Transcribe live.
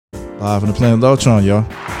Live from the planet Lotron, y'all.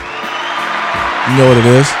 You know what it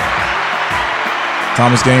is.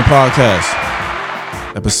 Thomas Game Podcast.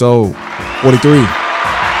 Episode 43.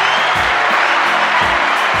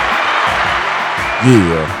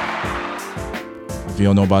 Yeah. If you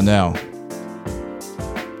don't know by now,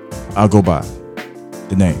 I'll go by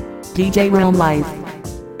the name DJ Realm Life.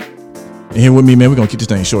 And here with me, man, we're going to keep this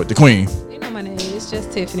thing short. The Queen. You know my name. It's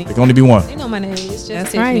just Tiffany. There can only be one. You know my name. It's just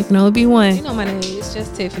That's Tiffany. right. It can only be one. You know my name. It's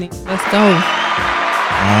just Tiffany. Let's go. All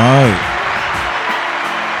right.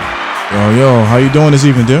 Yo, how you doing this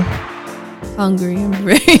evening, dear? Hungry. I'm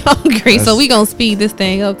very hungry. So we going to speed this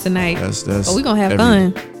thing up tonight. That's but we going to have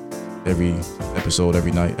fun. Every episode,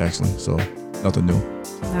 every night, actually. So, nothing new.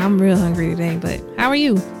 I'm real hungry today, but how are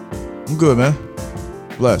you? I'm good, man.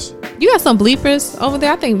 Blessed. You got some bleepers over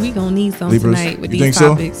there? I think we going to need some Bleepers? tonight with You these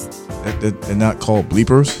think topics. So? They're not called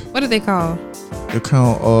bleepers. What are they called? They're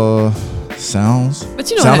called sounds. But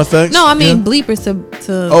you know sound effects. No, I mean bleepers to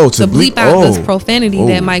bleep out this profanity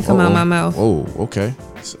that might come out my mouth. Oh, okay.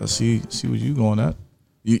 I see what you going at.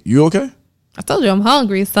 You okay? I told you I'm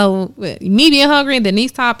hungry. So me being hungry and then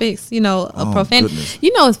these topics, profanity. Goodness.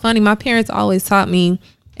 You know, it's funny. My parents always taught me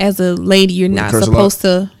as a lady, you're not curse a supposed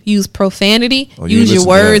to use profanity. Oh, you use your listen to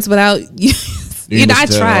words without. You I listen to that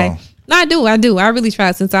at try. all? No, I do. I really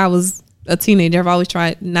try since I was a teenager. I've always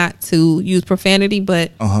tried not to use profanity,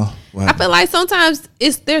 but I feel like sometimes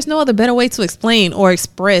there's no other better way to explain or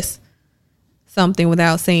express something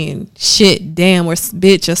without saying shit, damn, or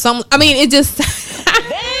bitch or something. I mean, it just.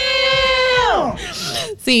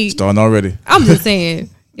 See, Starting already. I'm just saying,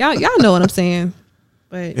 y'all know what I'm saying.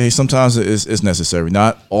 But Hey, sometimes it's necessary.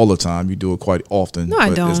 Not all the time. You do it quite often. no, I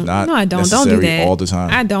but don't. It's not No, I don't. necessary Don't do that all the time.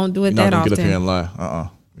 I don't do it You're that not gonna often. get up here and lie.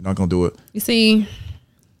 You're not gonna do it. You see.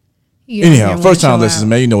 Anyhow, first time listeners,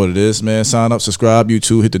 man, you know what it is, man. Sign up, subscribe,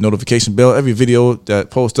 YouTube, hit the notification bell. Every video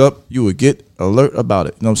that posts up, you will get alert about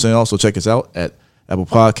it. You know what I'm saying? Also, check us out at Apple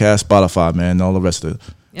Podcasts, Spotify, man, and all the rest of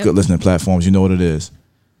the good listening platforms. You know what it is.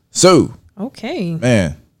 So, Okay,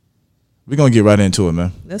 man, we're going to get right into it,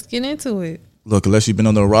 man. let's get into it. Look, unless you've been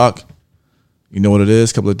under a rock, you know what it is.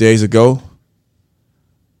 A couple of days ago,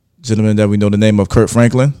 gentleman that we know the name of, Kurt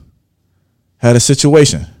Franklin, had a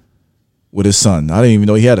situation with his son. I didn't even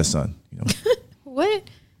know he had a son. What?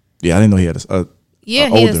 Yeah, I didn't know he had a Yeah,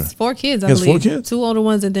 he older. has 4 kids. I He has believe 4 kids? 2 older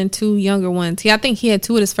ones and then 2 younger ones. I think he had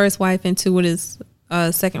 2 with his first wife and 2 with his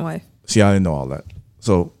second wife. See, I didn't know all that.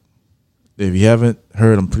 So, if you haven't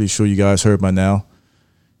heard, I'm pretty sure you guys heard by now.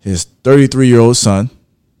 His 33-year-old son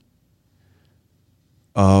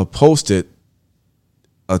posted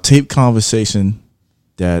a taped conversation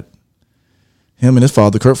that him and his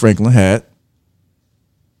father, Kurt Franklin, had,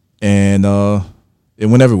 and it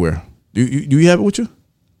went everywhere. Do you have it with you?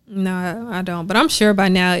 No, I don't. But I'm sure by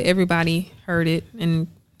now everybody heard it and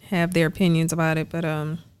have their opinions about it. But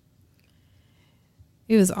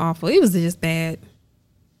it was awful. It was just bad.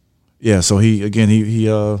 Yeah. So he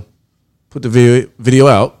put the video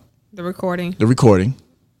out, The recording the recording.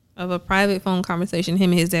 of a private phone conversation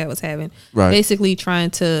him and his dad was having. Right. Basically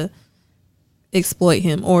trying to exploit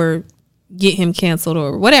him or get him canceled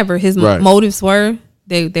or whatever his motives were.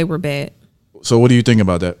 They were bad. So what do you think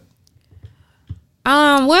about that?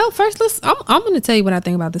 Well, first I'm going to tell you what I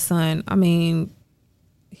think about the son. I mean,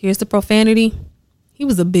 here's the profanity. He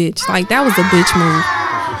was a bitch. Like, that was a bitch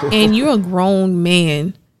move. And you're a grown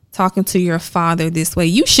man talking to your father this way.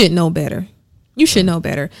 You should know better. You should know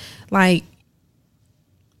better. Like,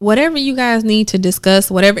 whatever you guys need to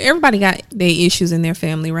discuss, whatever, everybody got their issues in their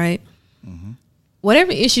family, right? Mm-hmm.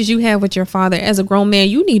 Whatever issues you have with your father as a grown man,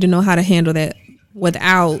 you need to know how to handle that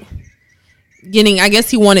without getting, I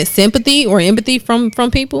guess he wanted sympathy or empathy from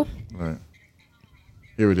people. Right.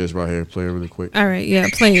 Here it is right here. Play it really quick. All right, yeah,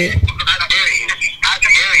 play it.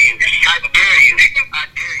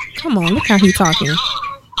 Come on, look how he's talking.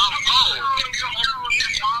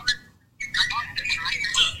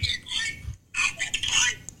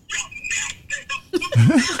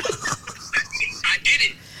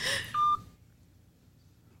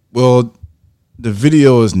 Well, the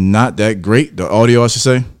video is not that great. The audio, I should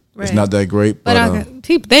say, it's not that great. But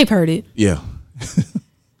people, they've heard it. Yeah.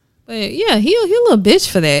 But yeah, he a little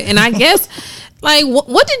bitch for that. And I guess, like,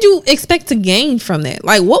 what did you expect to gain from that?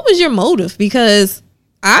 Like, what was your motive? Because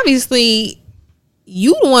obviously,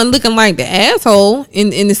 you the one looking like the asshole in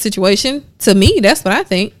this situation. To me, that's what I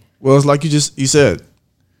think. Well, it's like you said.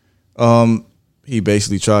 He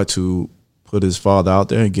basically tried to put his father out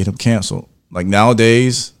there and get him canceled. Like,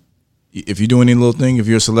 nowadays, if you do any little thing, if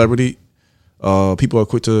you're a celebrity, people are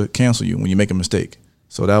quick to cancel you when you make a mistake.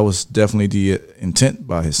 So that was definitely the intent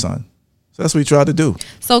by his son. So that's what he tried to do.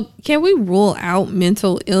 So can we rule out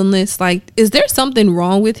mental illness? Like, is there something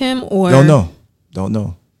wrong with him, or Don't know.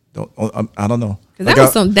 I don't know.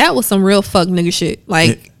 Because that was some real fuck nigga shit.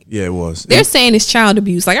 Like, yeah, it was. They're saying it's child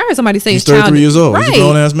abuse. Like, I heard somebody say he's it's child 33 years old. Right. He's a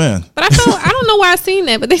grown ass man. But I don't know why I seen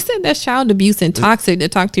that, but they said that's child abuse and toxic to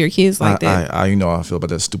talk to your kids like that. I how I feel about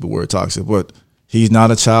that stupid word toxic, but he's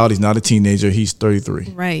not a child. He's not a teenager. He's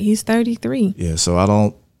 33. Right. He's 33. Yeah. So I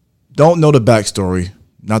don't know the backstory.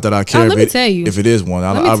 Not that I care. Let me tell you. If it is one,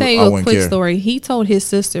 Let me tell you a quick care. story. He told his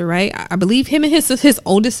sister, right? I believe him and his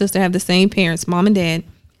oldest sister have the same parents, mom and dad.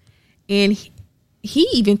 And he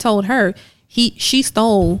even told her she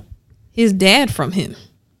stole his dad from him,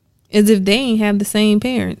 as if they ain't have the same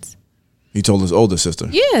parents. He told his older sister.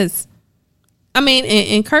 Yes. I mean,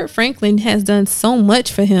 and Kirk Franklin has done so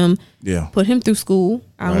much for him. Yeah. Put him through school.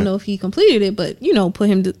 I don't know if he completed it, but, put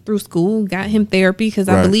him through school, got him therapy, because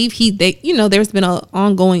I believe there's been an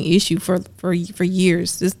ongoing issue for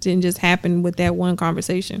years. This didn't just happen with that one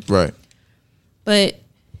conversation. Right. But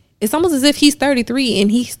it's almost as if he's 33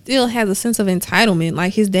 and he still has a sense of entitlement.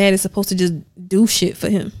 Like, his dad is supposed to just do shit for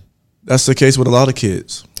him. That's the case with a lot of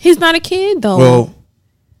kids. He's not a kid, though. Well,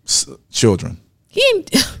 children.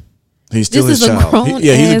 He's still his child.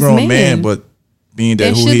 He's a grown man, but being that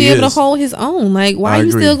who he is, should be able to hold his own. Like, why are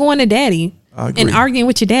you still going to daddy and arguing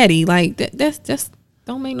with your daddy? Like, that's just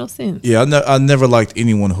don't make no sense. Yeah, I never liked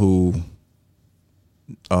anyone who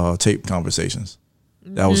taped conversations.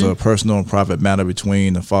 That was a personal and private matter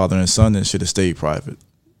between the father and son, and should have stayed private.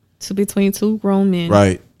 So between two grown men,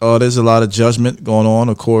 right? There's a lot of judgment going on,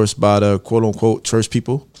 of course, by the quote unquote church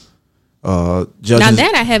people. Judges. Now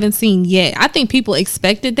that I haven't seen yet. I think people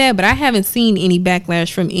expected that, but I haven't seen any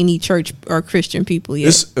backlash from any church or Christian people yet.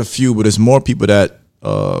 It's a few, but it's more people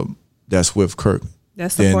that's with Kirk,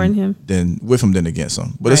 that's supporting him, than with him than against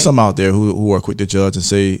him. But there's some out there who are quick to judge and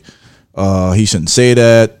say he shouldn't say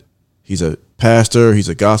that. He's a pastor. He's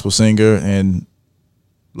a gospel singer, and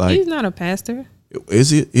like he's not a pastor.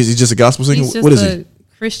 Is he? Is he just a gospel singer? He's just what is a he?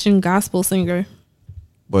 Christian gospel singer.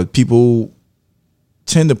 But people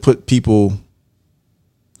tend to put people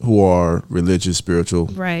who are religious, spiritual,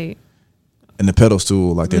 right, in the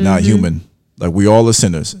pedestal like they're not human. Like, we all are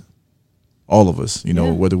sinners, all of us.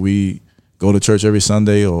 Whether we go to church every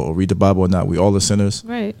Sunday or read the Bible or not, we all are sinners.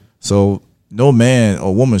 Right. So no man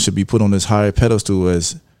or woman should be put on this higher pedestal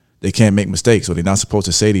as they can't make mistakes, or they're not supposed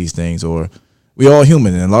to say these things, or we all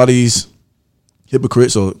human. And a lot of these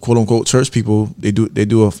hypocrites or quote unquote church people, they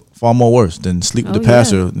do a far more worse than sleep with the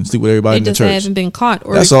pastor and sleep with everybody in the church. It just hasn't been caught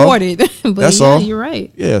or That's recorded. All. But That's all. You're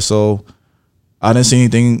right. Yeah, so I didn't see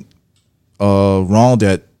anything wrong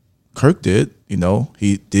that Kirk did.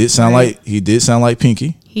 He did sound like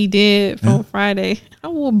Pinky. He did from Friday. I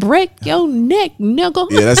will break your neck, nigga.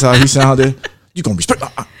 Yeah, that's how he sounded. You gonna be straight.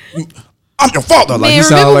 I'm your father. Like, man, he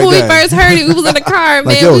sounded like when that. we first heard it, we was in the car,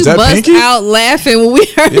 like, man. yo, We bust Pinky? out laughing when we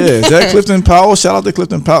heard it. Yeah, is that Clifton Powell? Shout out to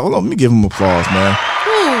Clifton Powell. Hold on, let me give him applause, man.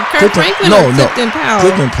 Kirk Franklin or Clifton Powell?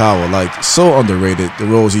 Clifton Powell, like, so underrated, the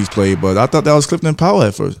roles he's played, but I thought that was Clifton Powell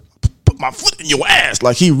at first. Put my foot in your ass.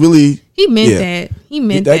 Like, he meant that. He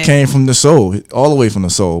meant that. That came from the soul, all the way from the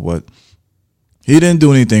soul, but he didn't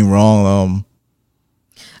do anything wrong.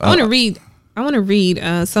 I want to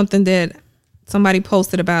read something that somebody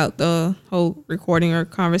posted about the whole recording or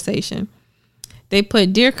conversation. They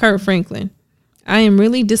put, "Dear Kirk Franklin, I am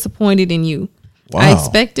really disappointed in you. Wow. I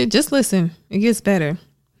expected, just listen, it gets better.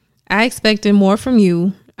 I expected more from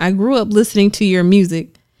you. I grew up listening to your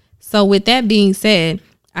music. So with that being said,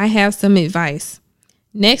 I have some advice.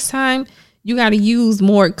 Next time, you got to use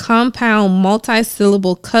more compound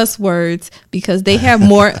multi-syllable cuss words because they have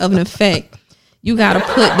more of an effect. You got to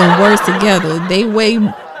put them words together.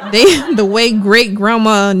 The way great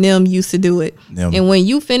grandma and them used to do it. And when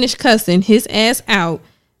you finish cussing his ass out,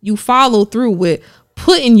 you follow through with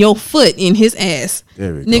putting your foot in his ass.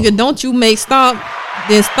 There we Nigga, go. don't you make stomp,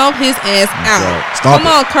 then stomp his ass out. Stomp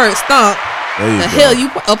Come on, Kurt, stomp. There you The go. hell you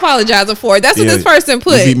apologizing for? That's what this person He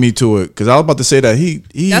put. beat me to it because I was about to say that he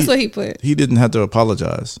That's what he put. He didn't have to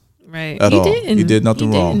apologize Right. at He all. didn't. He did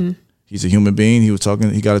nothing wrong. Didn't. He's a human being. He was talking.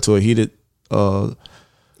 He got into a heated And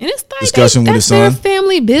it's like discussion with his that's son. their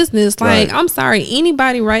family business. Like, Right. I'm sorry,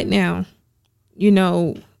 anybody right now,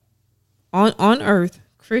 on earth,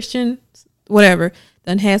 Christian, whatever,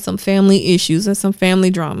 done had some family issues and some family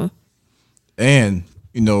drama. And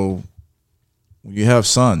when you have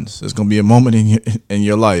sons, there's gonna be a moment in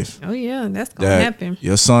your life Oh yeah, that's gonna that happen.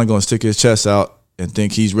 your son gonna stick his chest out and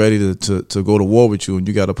think he's ready to go to war with you, and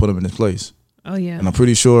you got to put him in his place. Oh yeah, And I'm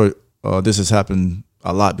pretty sure this has happened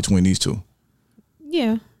a lot between these two.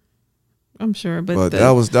 yeah. I'm sure. But that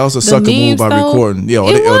was a sucker move by recording. Yeah,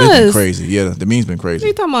 they've been crazy. Yeah, the meme's been crazy.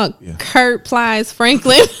 You talking about Kurt Plies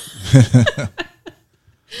Franklin?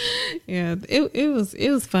 Yeah,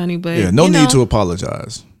 it was funny, but no need to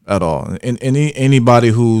apologize at all. And anybody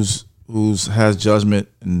who's has judgment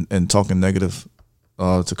and talking negative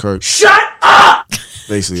to Kurt, shut up.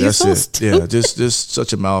 Basically, that's it. Stupid. Yeah, just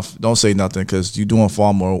shut your mouth. Don't say nothing because you're doing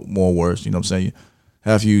far more worse. You know what I'm saying?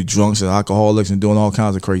 Half you drunks and alcoholics and doing all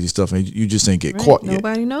kinds of crazy stuff, and you just ain't get caught yet.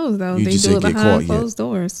 Nobody knows though. They do it behind closed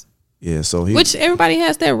doors. Yeah, so which everybody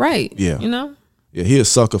has that right. Yeah, you know. Yeah, he a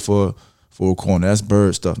sucker for a corner. That's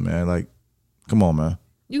bird stuff, man. Like, come on, man.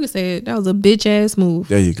 You could say it. That was a bitch ass move.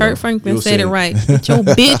 There you go. Kurt Franklin said it right. With your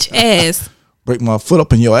bitch ass. Break my foot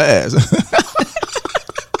up in your ass.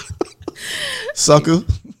 Sucker.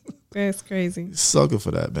 That's crazy. Sucker for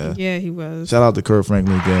that, man. Yeah, he was. Shout out to Kurt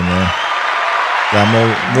Franklin again, man. Got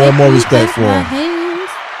more and more respect for him.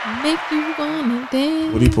 Make you wanna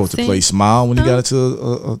dance. What he supposed to play Smile when he got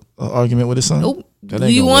into an argument with his son? Nope.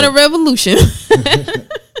 You want a revolution?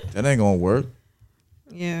 That ain't gonna work.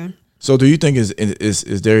 Yeah. So, do you think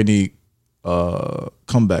is there any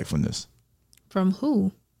comeback from this? From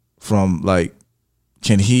who? From like,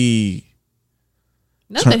 can he?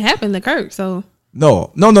 Nothing happened to Kurt, so.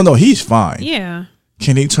 No. He's fine. Yeah.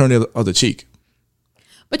 Can he turn the other cheek?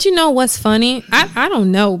 But you know what's funny? I don't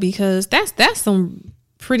know because that's some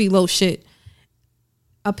pretty low shit.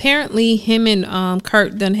 Apparently, him and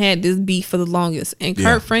Kurt done had this beef for the longest. And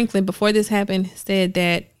Kurt Franklin, before this happened, said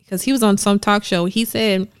that because he was on some talk show, he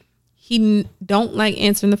said he don't like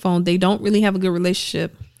answering the phone. They don't really have a good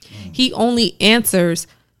relationship. He only answers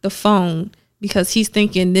the phone because he's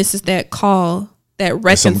thinking this is that call, that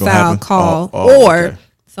reconcile call, or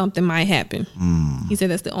something might happen. He said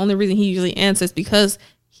that's the only reason he usually answers because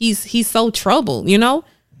he's so troubled, you know?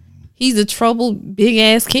 He's a troubled,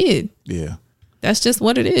 big-ass kid. Yeah. That's just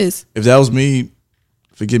what it is. If that was me,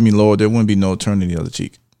 forgive me, Lord, there wouldn't be no turning the other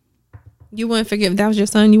cheek. You wouldn't forgive? If that was your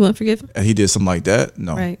son, you wouldn't forgive him? And he did something like that?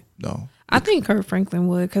 No. Right. No. I think Kurt Franklin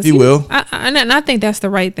would. Cause he will. And I think that's the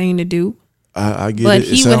right thing to do. I get but it.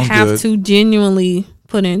 But he would have to genuinely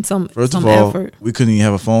put in some effort. First of all, we couldn't even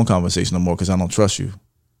have a phone conversation no more because I don't trust you.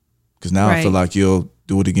 Because now I feel like you'll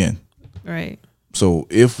do it again. Right. So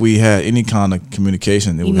if we had any kind of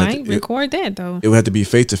communication, you might record that though. It would have to be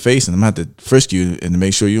face to face, and I'm gonna have to frisk you and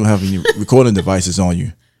make sure you don't have any recording devices on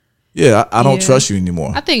you. Yeah, I don't trust you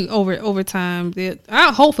anymore. I think over time,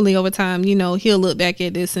 hopefully over time, you know, he'll look back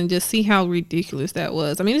at this and just see how ridiculous that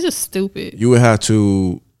was. I mean, it's just stupid. You would have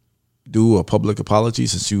to do a public apology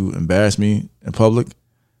since you embarrassed me in public,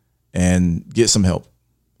 and get some help.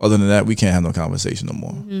 Other than that, we can't have no conversation no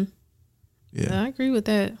more. Mm-hmm. Yeah, I agree with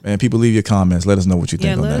that. And people, leave your comments. Let us know what you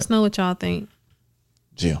think on that. Yeah, let us know what y'all think.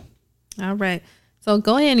 Jill. All right. So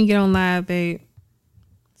go ahead and get on live, babe,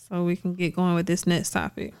 so we can get going with this next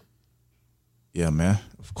topic. Yeah, man.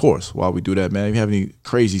 Of course. While we do that, man, if you have any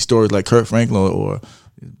crazy stories like Kurt Franklin or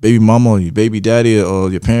baby mama or your baby daddy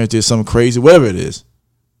or your parents did something crazy, whatever it is,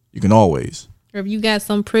 you can always. Or if you got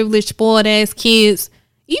some privileged, spoiled ass kids,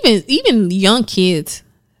 even young kids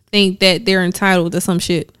think that they're entitled to some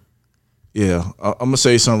shit. Yeah, I'm gonna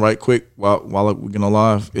say something right quick while we're going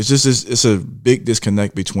live. It's just it's a big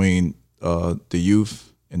disconnect between the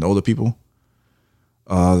youth and the older people.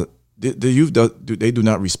 The youth do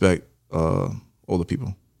not respect older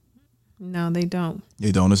people. No, they don't.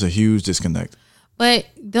 They don't. It's a huge disconnect. But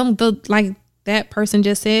like that person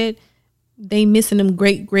just said, they missing them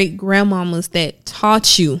great grandmamas that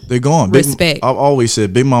taught you. They're gone. Respect. I've always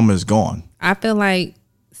said Big Mama is gone. I feel like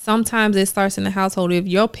sometimes it starts in the household. If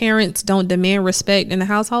your parents don't demand respect in the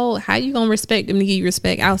household, how you gonna respect them to give you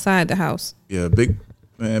respect outside the house? Yeah, Big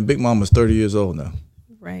Mama's 30 years old now.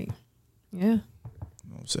 Right. Yeah. You know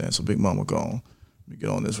what I'm saying? So Big Mama gone. Let me get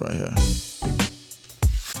on this right here.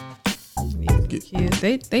 Kids,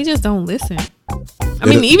 they just don't listen. I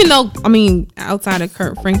mean, even though outside of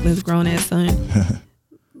Kurt Franklin's grown ass son,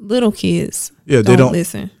 little kids they don't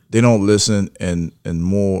listen. They don't listen, and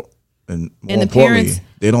more importantly, parents,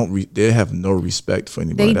 they have no respect for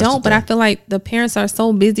anybody. They don't, but I feel like the parents are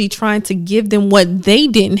so busy trying to give them what they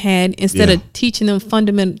didn't have instead of teaching them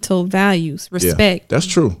fundamental values, respect. Yeah, that's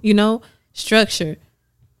true. You know, structure,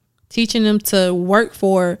 teaching them to work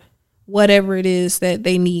for whatever it is that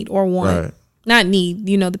they need or want. Right. Not need,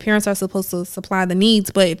 you know, the parents are supposed to supply the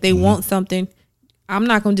needs, but if they want something, I'm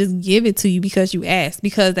not going to just give it to you because you asked,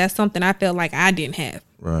 because that's something I felt like I didn't have.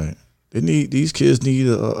 Right. These kids need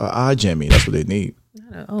a eye jammy. That's what they need.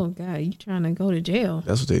 Oh God, you trying to go to jail?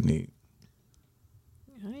 That's what they need.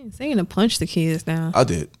 I ain't saying to punch the kids now. I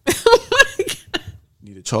did. Oh my God.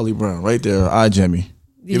 Need a Charlie Brown right there, eye jammy.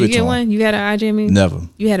 Did you get one? You got an iJimmy? Never.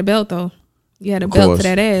 You had a belt though. You had a belt to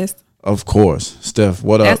that ass. Of course, Steph.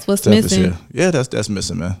 What up? That's what's Steph missing. Yeah, that's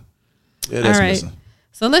missing, man. Yeah, that's missing.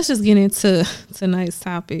 So let's just get into tonight's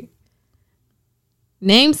topic.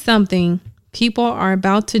 Name something people are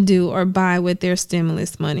about to do or buy with their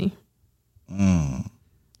stimulus money.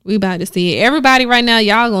 We about to see it. Everybody right now,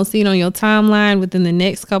 y'all gonna see it on your timeline within the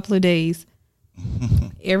next couple of days.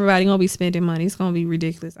 Everybody gonna be spending money. It's gonna be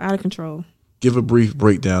ridiculous, out of control. Give a brief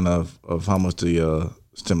breakdown of how much the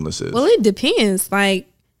stimulus is. Well, it depends. Like,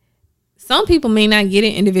 some people may not get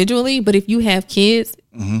it individually, but if you have kids,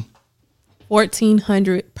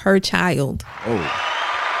 $1,400 per child. Oh,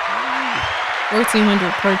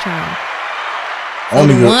 $1,400 per child. So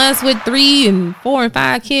only the ones with 3 and 4 and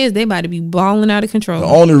 5 kids, they about to be balling out of control. The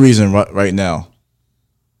only reason right now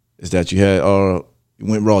is that you had you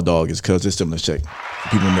went raw dog is because it's stimulus check.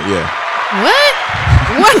 People, What?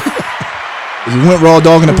 If you went raw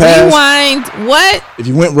dog in the past, Rewind. What? If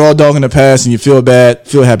you went raw dog in the past and you feel bad,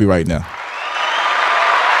 feel happy right now.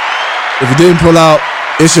 If you didn't pull out,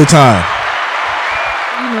 it's your time.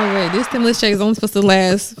 You know what? This stimulus check is only supposed to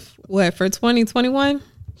last, for 2021?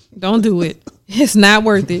 Don't do it. It's not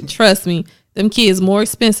worth it. Trust me. Them kids more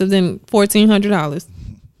expensive than $1,400.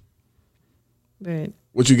 But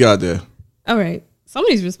What you got there? all right. Some of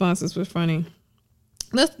these responses were funny.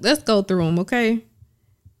 Let's go through them, okay?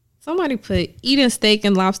 Somebody put eating steak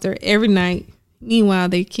and lobster every night. Meanwhile,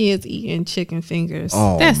 their kids eating chicken fingers.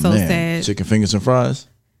 Oh, that's so man. sad. Chicken fingers and fries.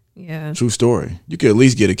 Yeah. True story. You could at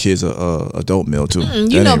least get a kid's adult meal too.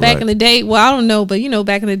 You know, back in the day. Well, I don't know, but you know,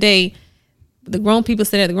 back in the day, the grown people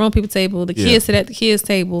sit at the grown people table. The kids sit at the kids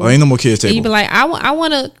table. Oh, ain't no more kids table. And you be like, I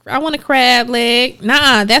want a crab leg.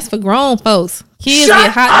 Nah, that's for grown folks. Kids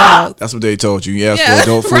get hot dogs. That's what they told you. You asked for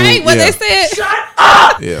adult food. Right? What they said. Shut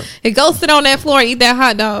up. Yeah. And go sit on that floor and eat that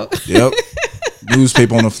hot dog. Yep.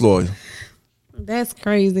 Newspaper on the floor. That's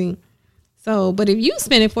crazy. So, but if you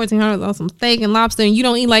spending $1,400 on some steak and lobster and you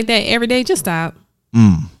don't eat like that every day, just stop.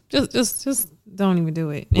 Just don't even do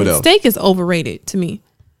it. What else? Steak is overrated to me.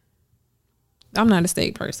 I'm not a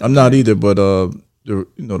steak person. I'm not either, but the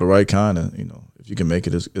right kind of, if you can make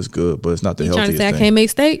it, it's good, but it's not the healthiest trying to say thing. I can't make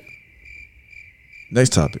steak?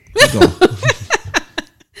 Next topic. Keep going.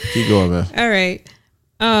 Keep going, man. All right.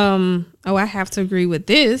 I have to agree with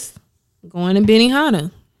this. Going to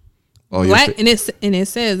Benihana. Oh, and it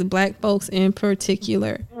says black folks in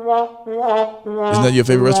particular. Isn't that your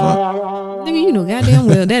favorite restaurant? Nigga, you know goddamn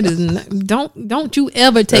well that is not, don't you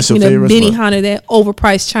ever take That's me to your favorite Benihana, that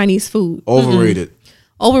overpriced Chinese food. Overrated.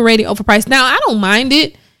 Overrated, overpriced. Now I don't mind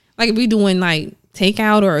it. Like if we doing like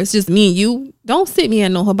takeout or it's just me and you, don't sit me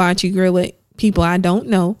at no hibachi grill with people I don't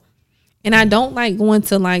know. And I don't like going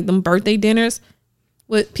to like them birthday dinners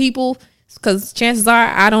with people because chances are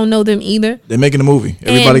I don't know them either. They're making a movie.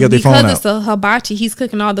 Everybody got their phone out. Because it's a hibachi, he's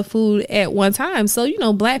cooking all the food at one time.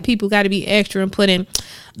 So, black people got to be extra and put in.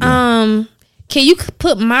 Can you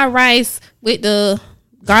put my rice with the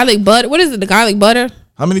garlic butter? What is it? The garlic butter?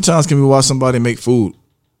 How many times can we watch somebody make food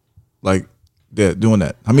like that, doing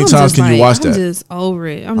that? How many times can you watch that? I'm just over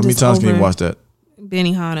it. How many times can you watch that?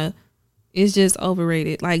 Benihana. It's just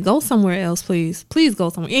overrated. Like, go somewhere else, please. Please go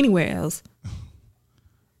somewhere, anywhere else.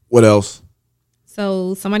 What else?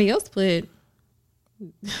 So somebody else put.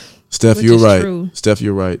 Steph, you're right. True. Steph,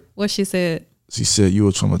 you're right. What she said? She said you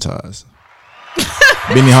were traumatized.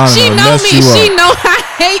 Benihana, she know me. She know I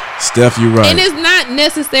hate. Steph, you're right. And it's not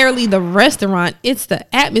necessarily the restaurant. It's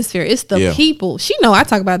the atmosphere. It's the people. She know I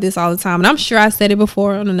talk about this all the time, and I'm sure I said it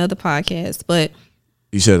before on another podcast. But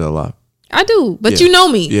you said it a lot. I do, but you know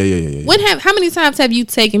me. Yeah. How many times have you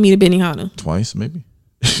taken me to Benihana? Twice, maybe.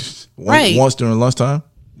 Right. Once during lunchtime.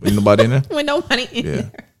 With nobody in there? With nobody in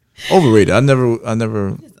there. Overrated. I never.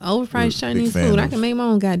 It's overpriced Chinese food. I can make my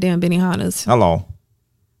own goddamn Benihanas. How long?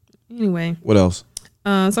 Anyway. What else?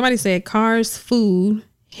 Somebody said cars, food,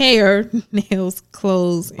 hair, nails,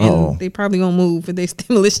 clothes, and they probably gonna move for their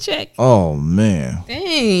stimulus check. Oh man.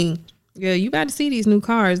 Dang. Yeah, you about to see these new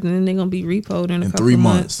cars, and then they're gonna be repoed in a couple 3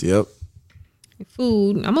 months. Yep.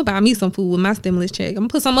 Food. I'm gonna buy me some food with my stimulus check. I'm gonna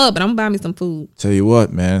put some up, but I'm gonna buy me some food. Tell you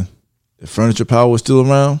what, man. If furniture power was still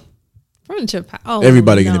around,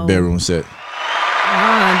 everybody get a bedroom set.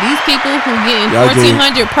 These people who getting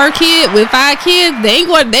 $1,400 per kid with 5 kids, they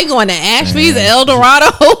going to Ashby's, El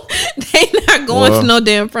Dorado. They not going to no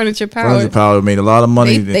damn furniture power. Furniture power made a lot of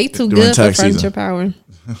money. They too good for furniture power.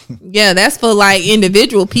 Yeah, that's for like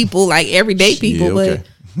individual people, like everyday people. But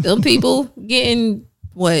them people getting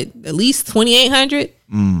at least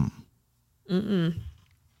 $2,800.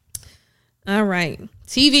 All right,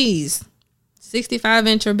 TVs.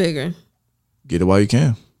 65-inch or bigger. Get it while you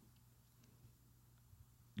can.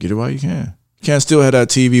 Get it while you can. You can't still have that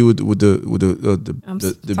TV with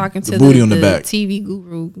the talking to booty on the back. TV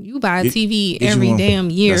guru. You buy a TV Get every you one. damn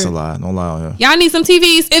year. That's a lie. No lie on here. Y'all need some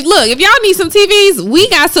TVs. If y'all need some TVs, we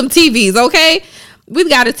got some TVs. Okay, we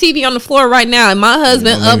got a TV on the floor right now, and my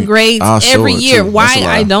husband upgrades every year. Why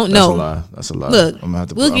I don't know. That's a lie. Look,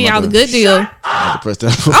 we'll give y'all the good deal. I have to press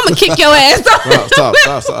that. I'm gonna kick your ass.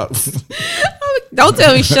 Stop. Don't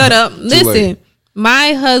tell me shut up. Listen.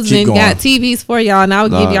 My husband got TVs for y'all, and I will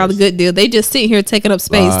give y'all the good deal. They just sit here taking up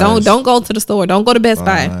space. Don't go to the store. Don't go to Best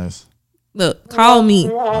Buy. Look, call me.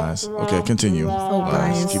 Nice. Okay, continue.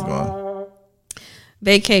 Keep going.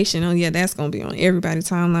 Vacation. Oh yeah, that's gonna be on everybody's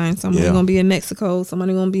timeline. Somebody gonna be in Mexico.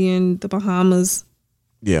 Somebody gonna be in the Bahamas.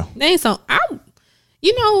 Yeah. They ain't so.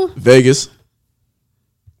 Vegas.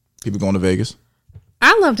 People going to Vegas.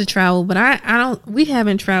 I love to travel, but I don't. We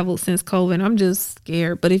haven't traveled since COVID. I'm just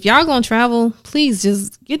scared. But if y'all gonna travel, please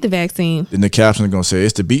just get the vaccine. Then the caption is gonna say,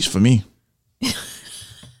 "It's the beach for me."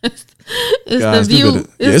 It's the view.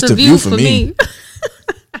 It's the view for me.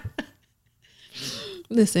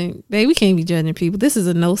 Listen, babe, we can't be judging people. This is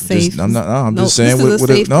a no safe. I'm just saying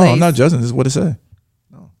I'm not judging. This is what it said.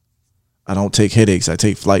 No, I don't take headaches. I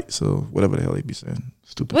take flight. So whatever the hell they be saying,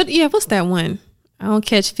 stupid. What's that one? I don't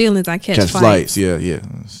catch feelings. I catch flights. Yeah.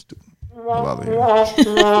 Stupid. You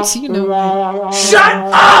know what? Shut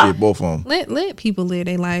up. Yeah, both of them. Let people live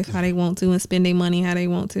their life how they want to and spend their money how they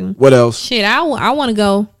want to. What else? Shit, I want to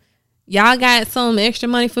go. Y'all got some extra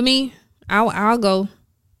money for me? I'll go.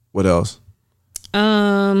 What else?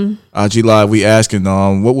 IG Live, we asking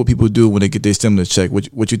what will people do when they get their stimulus check?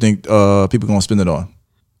 What you think people gonna spend it on?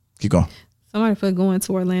 Keep going. Somebody put going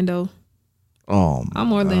to Orlando. Oh,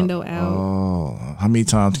 I'm Orlando out. Oh, how many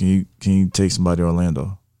times can you take somebody to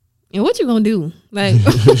Orlando? And what you gonna do? Like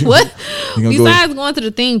what? Besides going to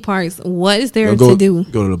the theme parks, what is there to do?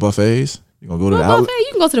 Go to the buffets. You gonna go to the buffet? You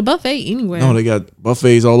can go to the buffet anywhere. No, they got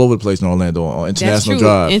buffets all over the place in Orlando on International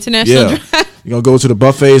Drive. International Drive. You're gonna go to the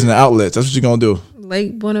buffets and the outlets. That's what you're gonna do.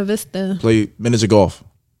 Lake Buena Vista. Play miniature golf.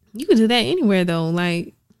 You can do that anywhere though.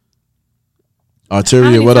 Like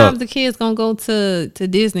Arteria, what up? How many times the kids gonna go to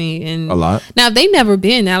Disney? And a lot. Now if they never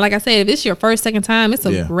been. Now, like I said, if it's your first, second time, it's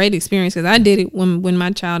a great experience because I did it when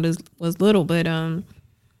my child was little. But to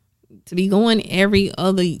be going every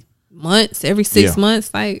other month, every 6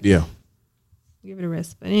 months, like give it a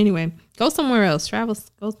rest. But anyway, go somewhere else. Travel.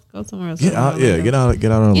 Go somewhere else. Get out of Orlando.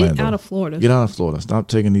 Get out of Florida. Get out of Florida. Stop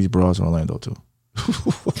taking these bras to Orlando too.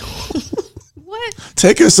 What?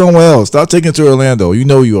 Take her somewhere else. Stop taking her to Orlando. You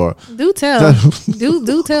know you are. Do tell.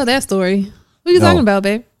 do tell that story. Who you talking about,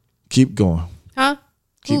 babe? Keep going. Huh?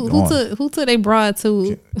 Who took they broad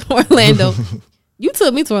to Orlando? You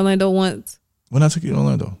took me to Orlando once. When I took you to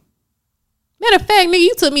Orlando? Matter of fact, nigga,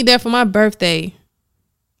 you took me there for my birthday.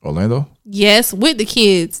 Orlando? Yes, with the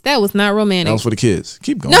kids. That was not romantic. That was for the kids.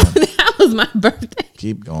 Keep going. No, that was my birthday.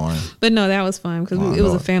 Keep going. But no, that was fun because it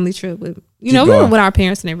was a family trip. We were with our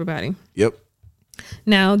parents and everybody. Yep.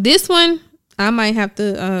 Now, this one, I might have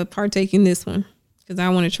to partake in this one because I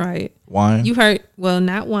want to try it. Wine? You heard, well,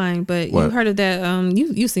 not wine, but you heard of that.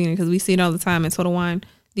 You've seen it because we see it all the time in Total Wine.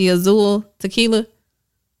 The Azul tequila.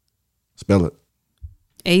 Spell it.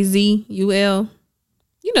 AZUL.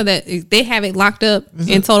 You know that they have it locked up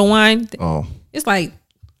in Total Wine. Oh. It's like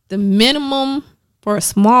the minimum for a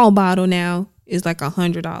small bottle now is like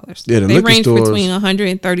 $100. Yeah, they range between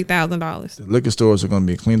 $100,000 and $30,000. The liquor stores are going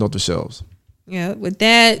to be cleaned off the shelves. Yeah, with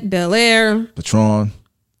that, Bel Air, Patron,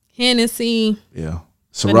 Hennessy. Yeah.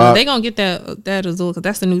 Ciroc. No, they going to get that Azul because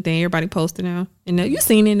that's the new thing everybody posting now. And you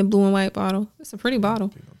seen it in the blue and white bottle. It's a pretty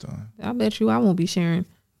bottle. I bet you I won't be sharing.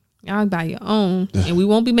 Y'all buy your own. And we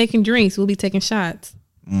won't be making drinks. We'll be taking shots.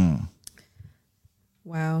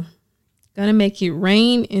 Wow. Gonna make it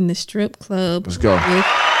rain in the strip club. Let's go. With no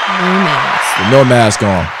mask. With no mask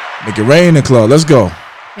on. Make it rain in the club. Let's go.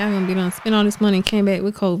 Y'all gonna be done spend all this money and came back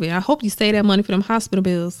with COVID. I hope you save that money for them hospital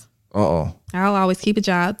bills. Uh-oh. I'll always keep a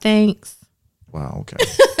job. Thanks. Wow, okay.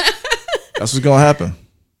 That's what's gonna happen.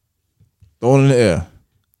 Throw it in the air.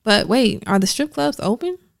 But wait, are the strip clubs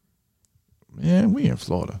open? Yeah, we in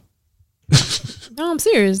Florida. No, I'm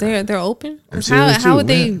serious. They're open. How would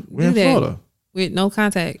they do in that Florida with no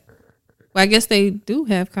contact? Well, I guess they do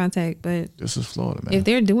have contact, but this is Florida, man. If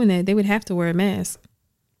they're doing that, they would have to wear a mask.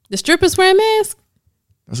 The strippers wear a mask?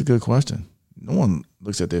 That's a good question. No one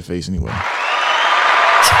looks at their face anyway.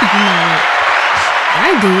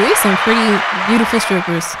 I do. It's some pretty beautiful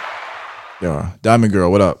strippers. There are. Diamond Girl,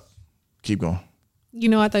 what up? Keep going. You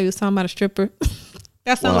know, I thought you was talking about a stripper.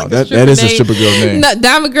 That sounds like a stripper. That is a stripper girl name. No,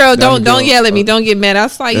 Diamond Girl, don't yell at me. Don't get mad. I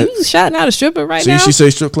was like, you shouting out a stripper right now? See, she say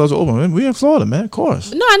strip clubs are open. We in Florida, man. Of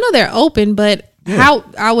course. No, I know they're open, but How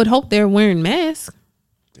I would hope they're wearing masks.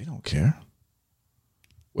 They don't care.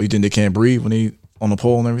 Well, you think they can't breathe when they on the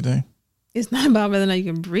pole and everything? It's not about whether or not you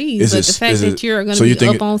can breathe, Is but it- the fact is that it- you're going so to you be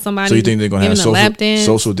think up on somebody. So you think they're gonna have giving a lap dance.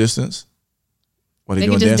 social distance? What They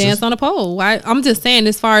doing can just dances? dance on a pole. I'm just saying,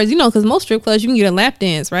 as far as because most strip clubs you can get a lap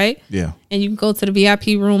dance, right? Yeah. And you can go to the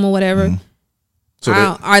VIP room or whatever. Mm-hmm. So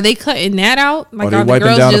Are they cutting that out? Like, are they are the wiping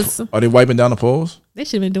girls down? just? Are they wiping down the poles? They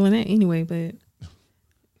should have been doing that anyway, but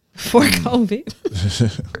before COVID.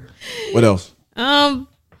 What else?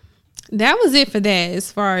 That was it for that.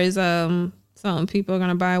 As far as something people are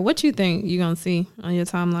gonna buy. What you think you're gonna see on your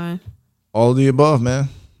timeline? All of the above, man.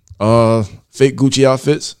 Fake Gucci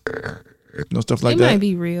outfits, stuff like It that. might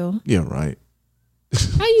be real. Yeah, right.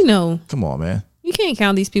 How you know? Come on, man. You can't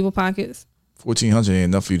count these people pockets. $1,400 ain't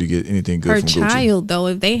enough for you to get anything good Per from Gucci. child, though,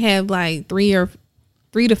 if they have like 3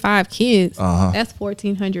 to 5 kids, that's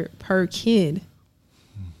 $1,400 per kid.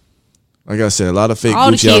 Like I said, a lot of fake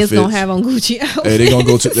All the Gucci kids outfits. gonna have on Gucci outfits. Hey, they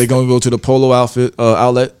gonna go to the Polo outfit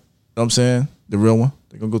outlet. You know what I'm saying? The real one.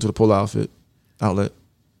 They're gonna go to the Polo outfit outlet.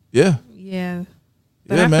 Yeah. Yeah,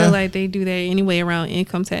 but Yeah, I man. feel like they do that anyway around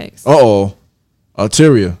income tax.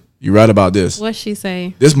 Ulterior. You right about this. What's she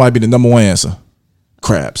say? This might be the number one answer.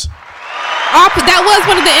 Crabs. Oh, but that was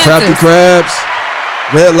one of the Crafty answers. crabs.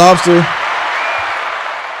 Red Lobster.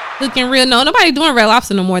 Looking real. No, nobody doing Red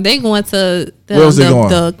Lobster no more. They going to Where else they going?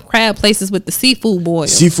 the crab places with the seafood boil.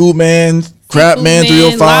 Seafood Man. Crab Seafood Man Man,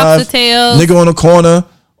 305. Lobster Tail. Nigga on the corner.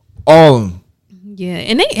 All of them. Yeah,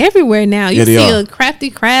 and they everywhere now. You Yeah, they see are. a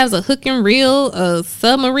crafty crabs, a hook and reel, a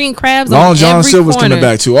submarine crabs. Long on John every Silver's corner. coming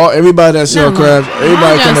back too. Everybody that sell No, crabs. Everybody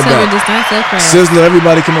Long John coming Silver back. does not sell crabs. Sizzler,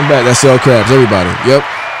 everybody coming back that sell crabs. Everybody. Yep.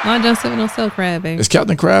 Long John Silver don't sell crab, baby. Is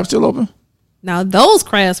Captain Crab still open? Now those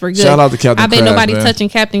crabs were good. Shout out to Captain I bet Crabs, nobody man. touching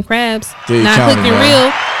Captain Crabs. They Not counting, hook and man.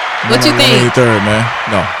 reel. What you think? Third, man.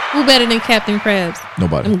 No. Who better than Captain Crabs?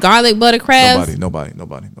 Nobody. Them garlic butter crabs. Nobody.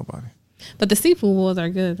 But the seafood boils are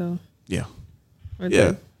good though. Yeah. Or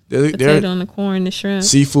Yeah. the They're potato and the corn, the shrimp.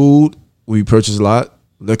 seafood. We purchase a lot.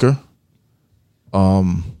 Liquor.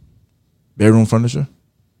 Bedroom furniture.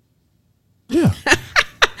 Yeah.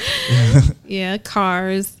 Yeah,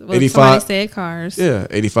 cars. Well, 85 somebody said cars. Yeah.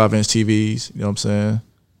 85-inch TVs. You know what I'm saying?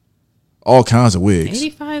 All kinds of wigs.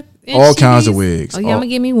 85 All kinds of wigs. Oh, yeah, I'm going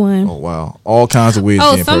to give me one. Oh, wow. All kinds of wigs.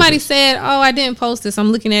 Oh, being somebody purchased. said, I didn't post this.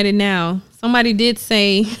 I'm looking at it now. Somebody did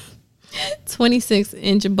say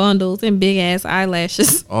 26-inch bundles and big ass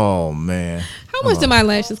eyelashes. Oh, man. How much do my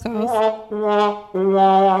lashes cost?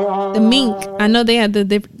 The mink. I know they have the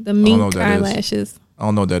know mink what that is. eyelashes. I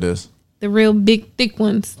don't know what that is. The real big, thick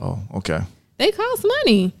ones. Oh, okay. They cost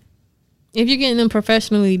money. If you're getting them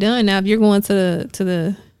professionally done. Now, if you're going to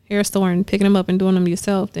the hair store and picking them up and doing them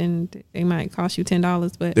yourself, then they might cost you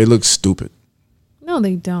 $10. But They look stupid. no,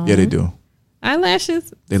 they don't. Yeah, they do.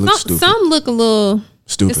 Eyelashes. They look stupid. Some look a little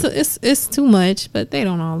Stupid. It's too much, but they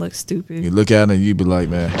don't all look stupid. You look at it and you be like,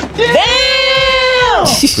 man. Damn!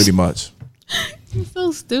 Pretty much. You're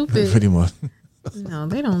so stupid. Pretty much. No,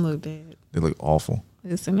 they don't look bad. They look awful.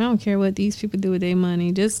 Listen, I don't care what these people do with their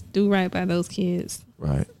money. Just do right by those kids.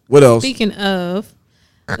 Right. What else? Speaking of,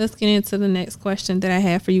 let's get into the next question that I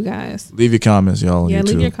have for you guys. Leave your comments, y'all, on Yeah, YouTube.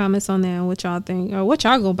 leave your comments on there. What y'all think, or what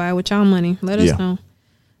y'all go buy with y'all money. Let us Yeah. know.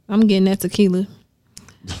 I'm getting that tequila.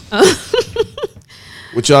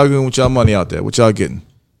 What y'all doing with y'all money out there? What y'all getting?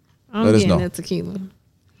 I'm Let us getting know. that tequila.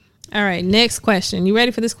 All right, next question. You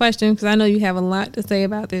ready for this question? Because I know you have a lot to say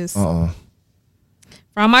about this. Uh-uh.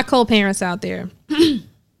 For all my co-parents out there,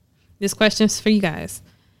 this question's for you guys.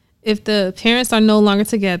 If the parents are no longer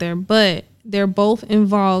together, but they're both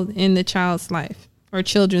involved in the child's life or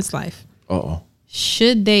children's life, Uh-oh.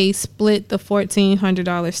 should they split the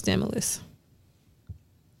 $1,400 stimulus?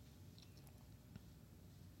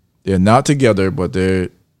 They're not together, but they're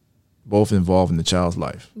both involved in the child's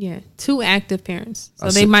life. Yeah, two active parents. So I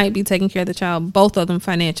they see. might be taking care of the child, both of them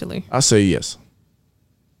financially. I say yes.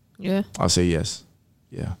 Yeah. I say yes.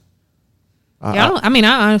 Yeah. I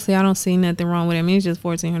honestly don't see nothing wrong with it. I mean, it's just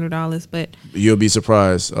 $1,400, but You'll be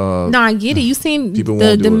surprised. no, I get it. You seen People the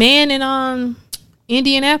won't do it. man in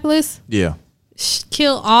Indianapolis Yeah.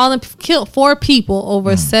 killed 4 people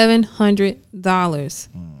over $700.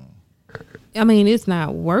 I mean, it's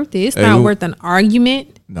not worth it. It's Hey, not who- worth an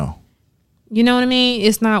argument. No. You know what I mean?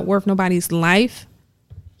 It's not worth nobody's life.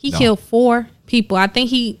 He No. killed 4 people. I think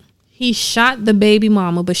he shot the baby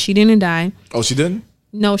mama, but she didn't die. Oh, she didn't?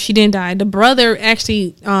 No, she didn't die. The brother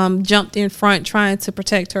actually jumped in front trying to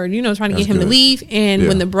protect her, trying to That's get him to good. leave. And Yeah.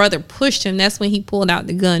 when the brother pushed him, that's when he pulled out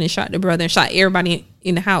the gun and shot the brother and shot everybody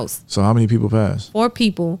in the house. So how many people passed? 4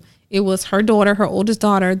 people. It was her daughter, her oldest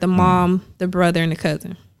daughter, the mom, the brother, and the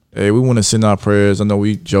cousin. Hey, we want to send our prayers. I know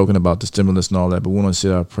we joking about the stimulus and all that, but we want to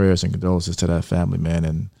send our prayers and condolences to that family, man.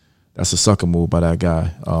 And that's a sucker move by that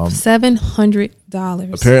guy.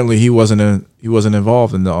 $700. Apparently, he wasn't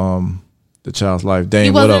involved in the child's life. Dang, He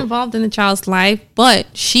what wasn't up? involved in the child's life, but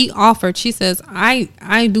she offered. She says,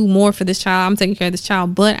 "I do more for this child. I'm taking care of this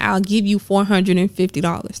child, but I'll give you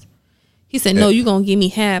 $450." He said, "No, you're gonna give me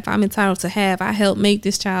half. I'm entitled to half. I helped make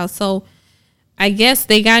this child." So, I guess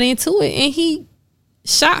they got into it, and he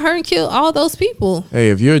shot her and killed all those people. Hey,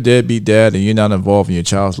 if you're a deadbeat dad and you're not involved in your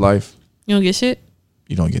child's life, You don't get shit.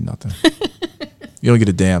 you don't get nothing. You don't get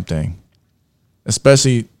a damn thing.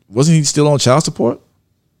 Especially, wasn't he still on child support?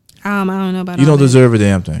 I don't know about. You all don't that. deserve a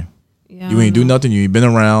damn thing. Yeah, You ain't do nothing. You ain't been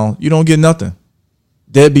around. You don't get nothing.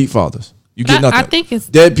 Deadbeat fathers. You get nothing. I think it's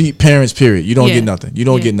deadbeat parents. Period. You don't Yeah. get nothing. You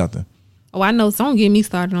don't Yeah. get nothing. Oh, I know. Don't get me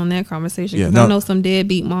started on that conversation. Yeah, Because no. I know some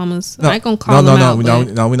deadbeat mamas. No, I ain't gonna call no, them no, out. no,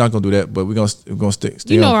 but no, we're not gonna do that. But we're gonna stay.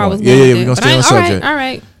 you know on where I point. was Yeah, going. yeah, with we're gonna that. stay on But subject. all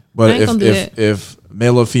right. I But ain't gonna do that. if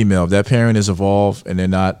male or female, if that parent is involved and they're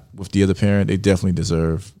not with the other parent, they definitely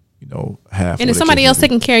deserve half. And of if the somebody kid else maybe.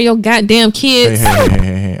 taking care of your goddamn kids,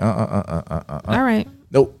 Hey. all right.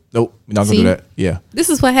 Nope. We're not gonna See? do that. Yeah. This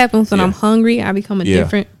is what happens when Yeah. I'm hungry. I become a Yeah.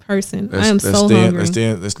 different person. I am so hungry.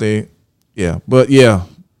 Let's stay. Yeah, but yeah,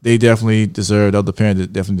 they definitely deserve. The other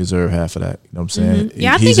parent definitely deserve half of that. You know what I'm saying?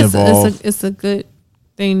 Yeah, I He's think involved, it's a good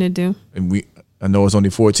thing to do. and I know it's only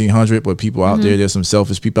 1,400, but people out Mm-hmm. there, there's some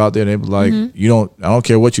selfish people out there. They be like, I don't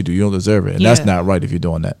care what you do, you don't deserve it, and that's Yeah. not right if you're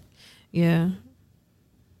doing that. Yeah.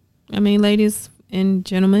 I mean, ladies and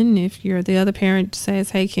gentlemen, if you're the other parent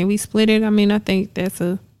says, "Hey, can we split it?" I mean, I think that's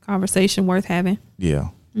a conversation worth having. Yeah,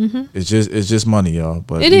 it's just money, y'all.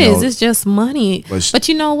 But It is. It's just money. but- But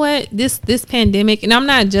you know what? This pandemic, and I'm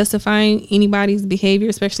not justifying anybody's behavior,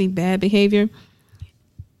 especially bad behavior.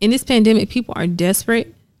 In this pandemic, people are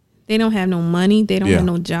desperate. They don't have no money. They don't Yeah. have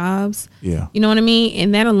no jobs. yeah, You know what I mean?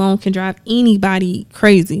 And that alone can drive anybody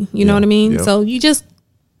crazy. You know Yeah. what I mean? Yep. So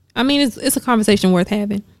it's a conversation worth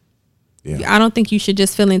having. yeah. I don't think you should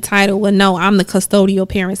just feel entitled. Well, no, I'm the custodial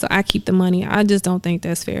parent, so I keep the money. I just don't think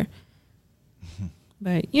that's fair.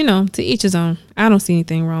 But to each his own. I don't see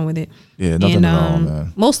anything wrong with it. Yeah, nothing wrong,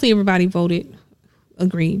 man. Mostly everybody voted,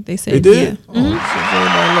 agreed. They said, They did. yeah. Oh, shit,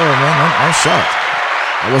 everybody love, man. I'm shocked.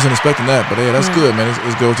 I wasn't expecting that, but yeah, that's Right. good, man.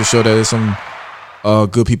 It's good to show that there's some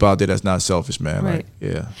good people out there that's not selfish, man. Right. Like,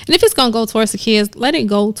 yeah. And if it's gonna go towards the kids, let it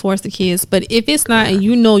go towards the kids. But if it's not, and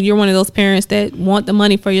you're one of those parents that want the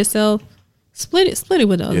money for yourself, split it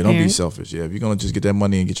with the other Yeah, don't be parent. selfish. Yeah, if you're gonna just get that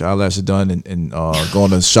money and get your eyelashes done and go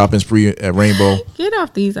on a shopping spree at Rainbow, Get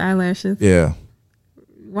off these eyelashes. yeah,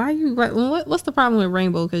 What's the problem with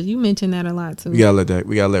Rainbow? Because you mentioned that a lot too. we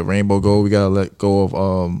gotta let Rainbow go. We gotta let go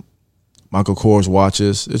of Michael Kors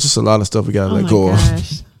watches. It's just a lot of stuff we gotta Oh let my go of.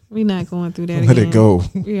 gosh. We're not going through that Let again. it go.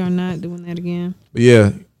 We are not doing that again. But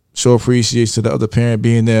yeah, show appreciation to the other parent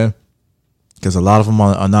being there because a lot of them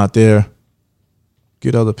are not there.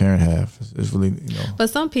 Get other parent half. It's really But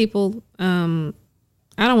some people, I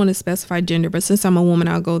don't want to specify gender, but since I'm a woman,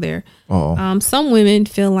 I'll go there. Some women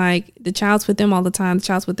feel like the child's with them all the time. The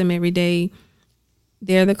child's with them every day.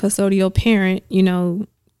 They're the custodial parent.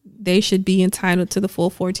 They should be entitled to the full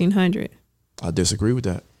 1,400. I disagree with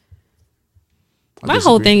that. My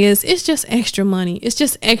whole thing is it's just extra money. It's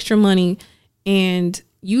just extra money, and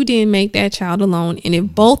you didn't make that child alone. And if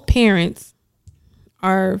both parents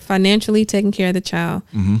are financially taking care of the child,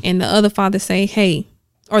 and the other father say, "Hey,"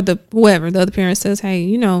 or the other parent says, "Hey,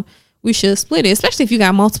 we should split it." Especially if you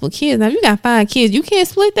got multiple kids. Now, if you got 5 kids, you can't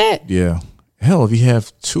split that. Yeah. Hell, if you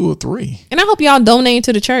have 2 or 3. And I hope y'all donate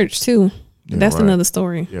to the church too. Yeah, That's right. another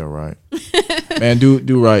story. Yeah, right. Man, do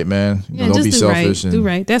right, man. Don't just be do selfish right. and Do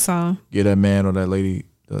right. That's all. give that man or that lady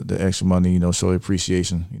the extra money. Show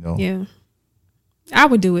appreciation. Yeah. I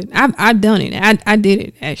would do it. I've done it. I did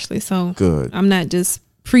it actually. So Good. I'm not just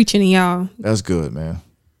preaching to y'all. That's good, man.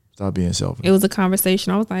 Stop being selfish. It was a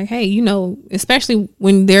conversation. I was like, hey, especially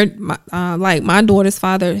when they're like my daughter's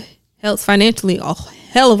father helps financially a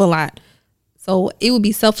hell of a lot. So it would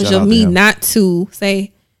be selfish Shout out of to me him. not to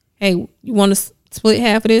say, hey, you want to split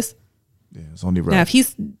half of this? Yeah, it's only Now, right. if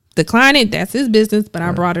he's declined it, that's his business, but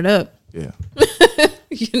I brought it up, Yeah.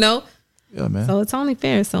 Yeah, man. So it's only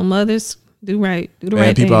fair. So mothers, do right. Do the Man,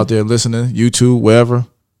 right people thing. out there listening, YouTube, wherever,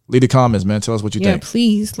 leave the comments, man. Tell us what you Yeah, think.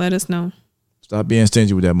 please let us know. Stop being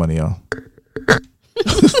stingy with that money, y'all.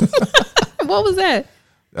 What was that?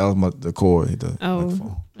 That was the cord hit the Oh,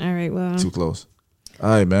 microphone. all right. Well, Too close. All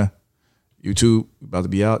right, man. YouTube about to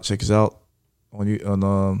be out. Check us out on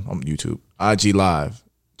YouTube. IG Live.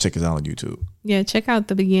 Check us out on YouTube yeah, check out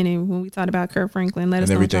the beginning when we talked about Kurt Franklin. Let us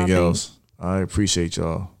and know what y'all everything think. else. I appreciate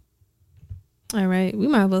y'all. All right, we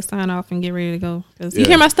might as well sign off and get ready to go. Cause you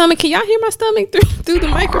hear my stomach? Can y'all hear my stomach through the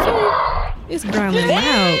microphone? It's growling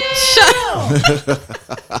loud. Shut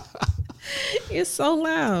up. It's so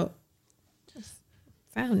loud. Just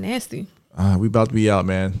sound nasty. We about to be out,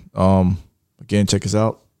 man. Again, check us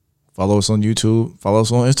out. Follow us on YouTube. Follow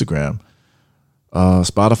us on Instagram.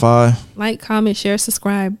 Spotify. Like, comment, share,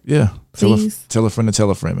 subscribe. Yeah. Please. Tell a friend to tell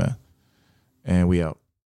a friend, man. And we out.